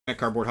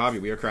Cardboard Hobby,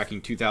 we are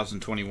cracking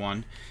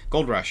 2021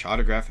 Gold Rush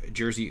Autograph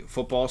Jersey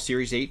Football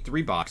Series 8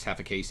 3-box half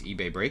a case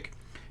eBay break.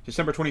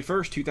 December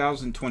 21st,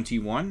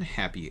 2021.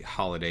 Happy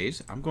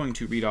holidays. I'm going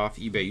to read off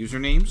eBay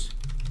usernames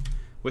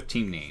with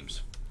team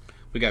names.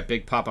 We got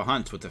Big Papa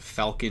Hunts with the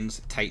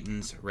Falcons,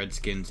 Titans,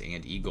 Redskins,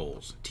 and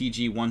Eagles.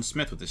 TG1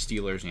 Smith with the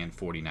Steelers and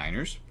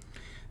 49ers.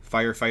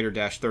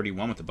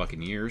 Firefighter-31 with the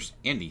Buccaneers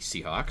and the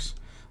Seahawks.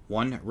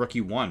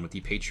 Rookie 1 with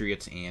the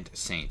Patriots and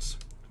Saints.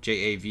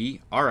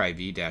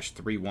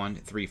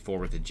 JAV-RIV-3134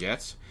 with the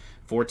Jets.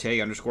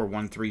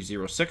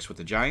 Forte_1306 with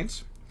the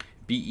Giants.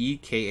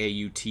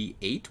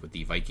 BEKAUT8 with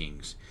the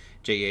Vikings.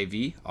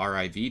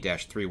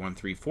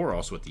 JAV-RIV-3134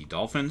 also with the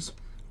Dolphins.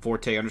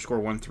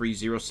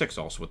 Forte_1306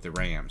 also with the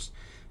Rams.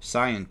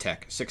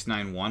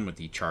 Scientech691 with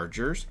the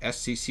Chargers.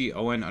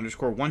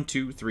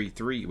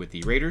 SCCON_1233 with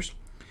the Raiders.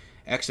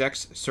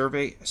 XX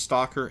Survey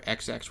Stalker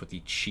XX with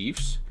the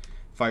Chiefs.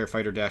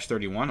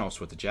 Firefighter-31 also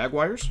with the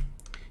Jaguars.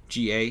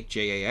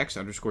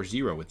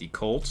 GAJAX_0 with the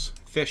Colts.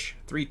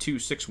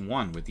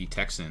 Fish3261 with the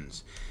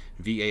Texans.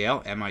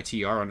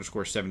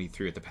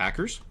 VALMITR_73 with the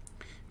Packers.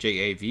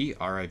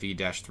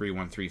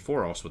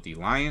 JAVRIV-3134 also with the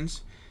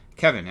Lions.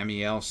 Kevin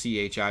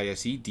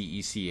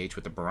MELCHISEDECH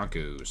with the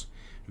Broncos.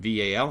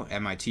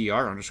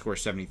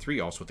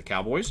 VALMITR_73 also with the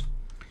Cowboys.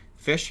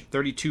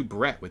 Fish32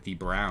 Brett with the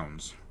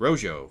Browns.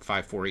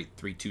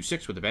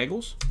 Rojo548326 with the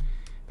Bengals.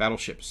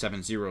 Battleship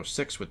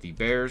 706 with the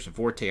Bears.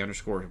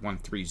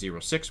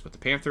 Vorte_1306 with the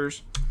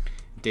Panthers.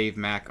 Dave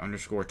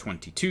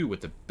Mac_22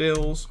 with the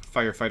Bills.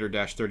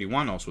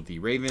 Firefighter-31 also with the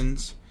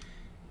Ravens.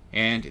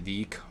 And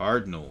the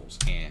Cardinals.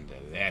 And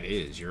that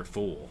is your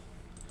full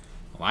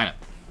lineup.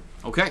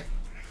 Okay.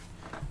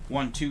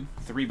 1, 2,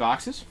 3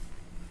 boxes.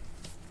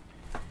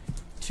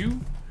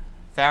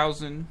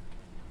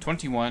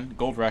 2021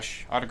 Gold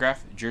Rush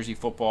Autograph Jersey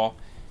Football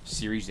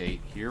Series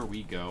 8. Here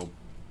we go.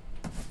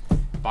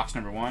 Box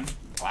number 1.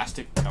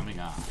 Plastic coming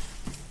off.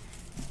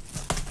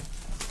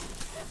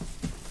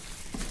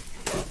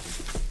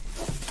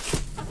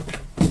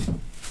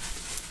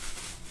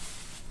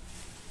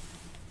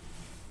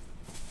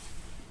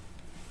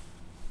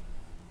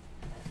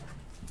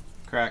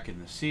 Cracking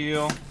the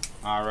seal.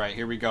 All right,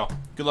 here we go.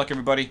 Good luck,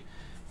 everybody.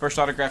 First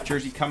autograph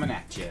jersey coming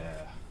at you.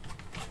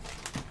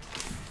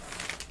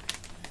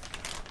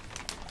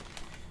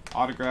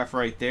 Autograph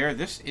right there.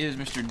 This is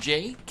Mr.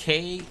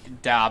 J.K.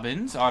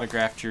 Dobbins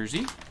autograph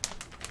jersey.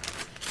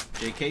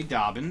 J.K.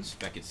 Dobbins,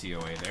 Beckett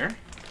COA there.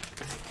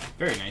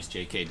 Very nice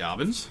J.K.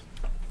 Dobbins.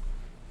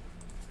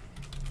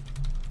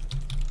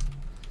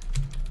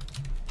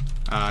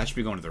 That should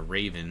be going to the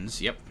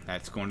Ravens. Yep,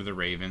 that's going to the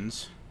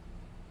Ravens.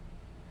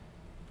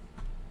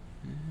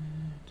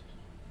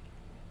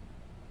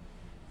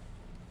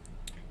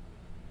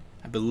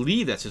 I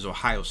believe that's his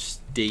Ohio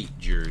State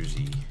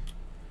jersey.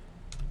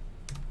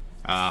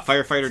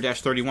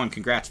 Firefighter-31,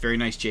 congrats. Very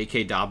nice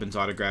J.K. Dobbins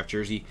autograph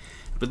jersey.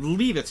 I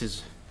believe that's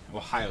his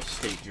Ohio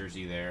State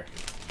jersey there.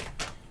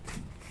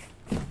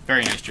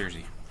 Very nice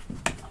jersey.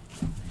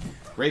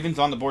 Ravens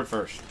on the board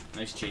first.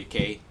 Nice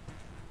J.K.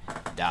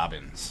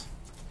 Dobbins.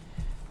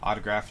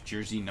 Autograph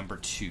jersey number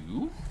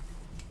 2.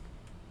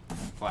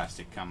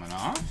 Plastic coming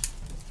off.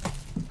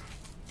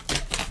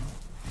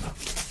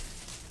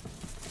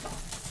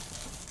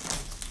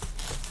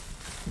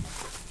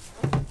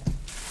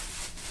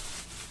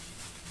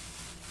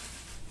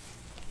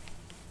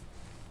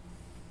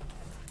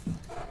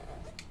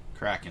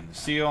 Cracking the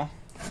seal.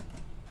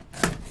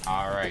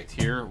 All right,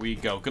 here we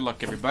go. Good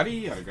luck,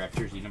 everybody. Autograph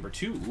jersey number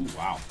 2. Ooh,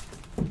 wow.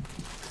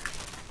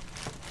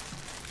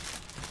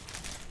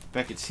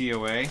 Beckett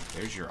COA.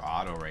 There's your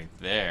auto right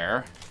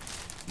there.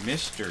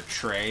 Mr.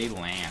 Trey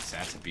Lance.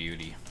 That's a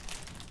beauty.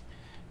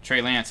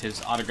 Trey Lance,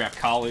 his autographed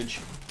college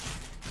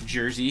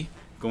jersey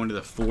going to the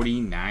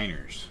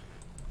 49ers.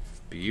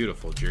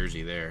 Beautiful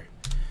jersey there.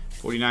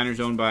 49ers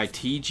owned by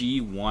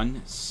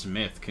TG1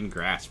 Smith.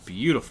 Congrats.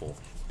 Beautiful.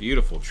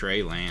 Beautiful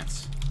Trey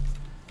Lance.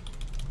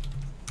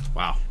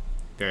 Wow.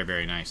 Very,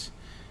 very nice.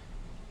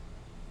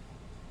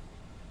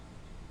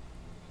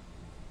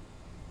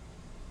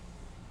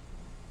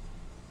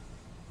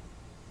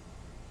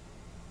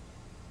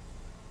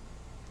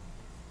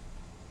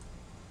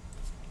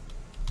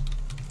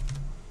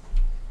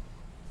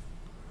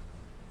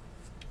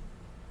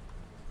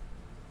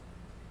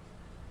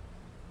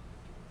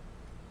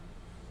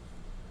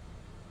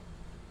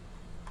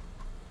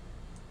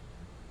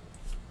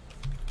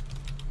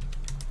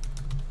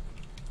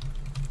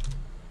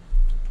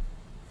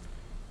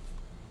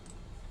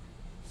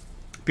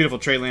 Beautiful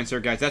Trey Lance there,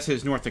 guys. That's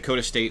his North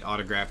Dakota State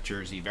autographed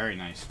jersey. Very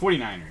nice.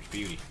 49ers.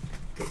 Beauty.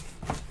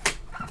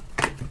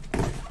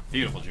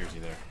 Beautiful jersey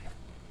there.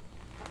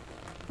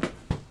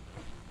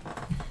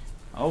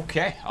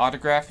 Okay.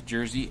 Autograph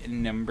jersey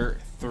number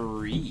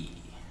 3.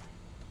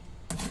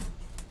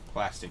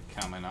 Plastic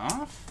coming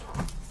off.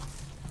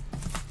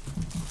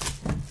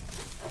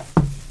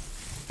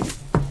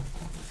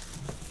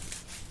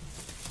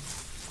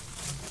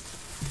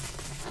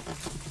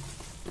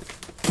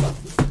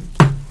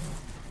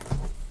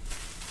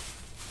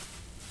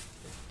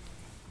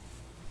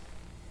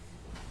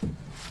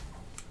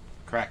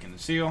 Cracking the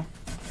seal.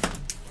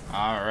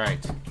 All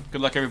right. Good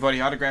luck, everybody.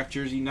 Autograph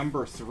jersey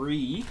number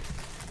 3.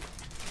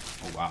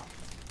 Oh, wow.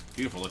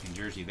 Beautiful looking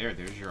jersey there.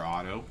 There's your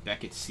auto.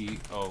 Beckett's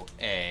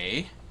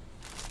COA.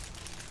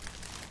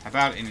 How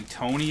about an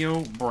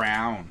Antonio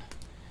Brown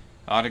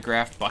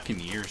autographed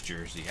Buccaneers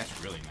jersey?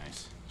 That's really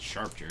nice.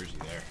 Sharp jersey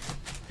there.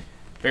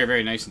 Very,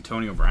 very nice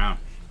Antonio Brown.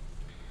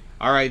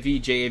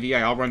 RIV, JAVI.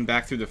 I'll run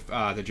back through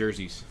the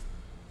jerseys.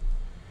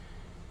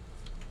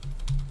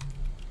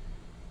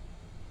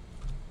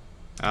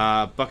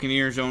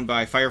 Buccaneers owned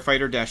by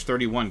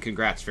Firefighter-31.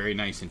 Congrats. Very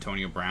nice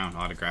Antonio Brown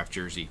autographed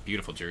jersey.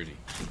 Beautiful jersey.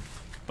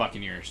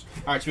 Buccaneers.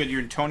 All right, so we had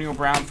your Antonio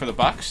Brown for the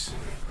Bucs.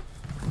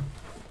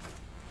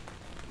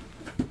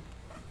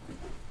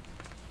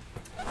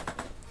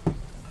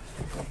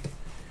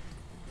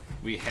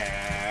 We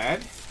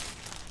had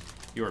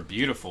your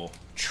beautiful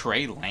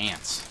Trey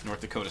Lance, North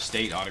Dakota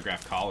State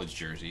autographed college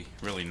jersey.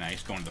 Really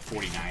nice, going to the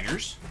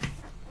 49ers.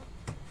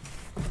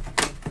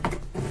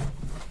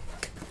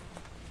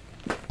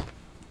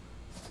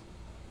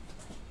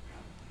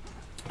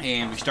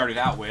 And we started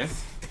out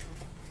with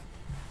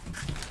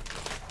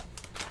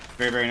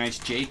very, very nice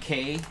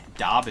J.K.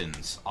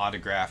 Dobbins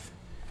autograph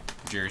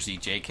jersey.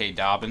 J.K.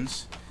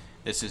 Dobbins.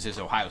 This is his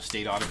Ohio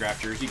State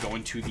autograph jersey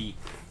going to the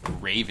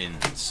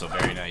Ravens. So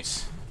very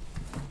nice.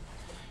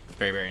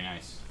 Very, very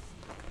nice.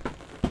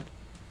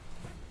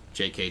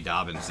 J.K.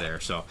 Dobbins there.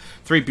 So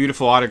 3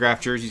 beautiful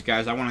autograph jerseys,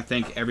 guys. I want to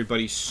thank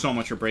everybody so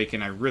much for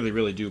breaking. I really,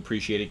 really do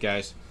appreciate it,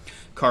 guys.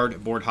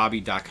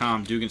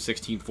 Cardboardhobby.com,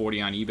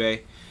 Dugan1640 on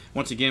eBay.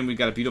 Once again, we've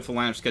got a beautiful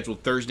lineup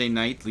scheduled Thursday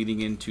night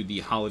leading into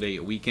the holiday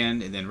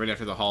weekend. And then right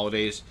after the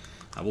holidays,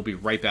 we'll be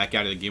right back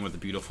at it again with a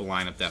beautiful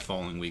lineup that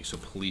following week. So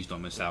please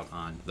don't miss out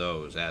on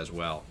those as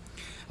well.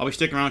 I'll be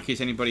sticking around in case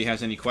anybody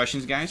has any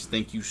questions, guys.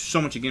 Thank you so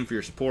much again for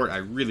your support. I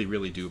really,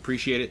 really do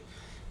appreciate it.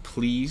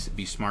 Please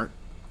be smart.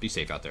 Be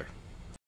safe out there.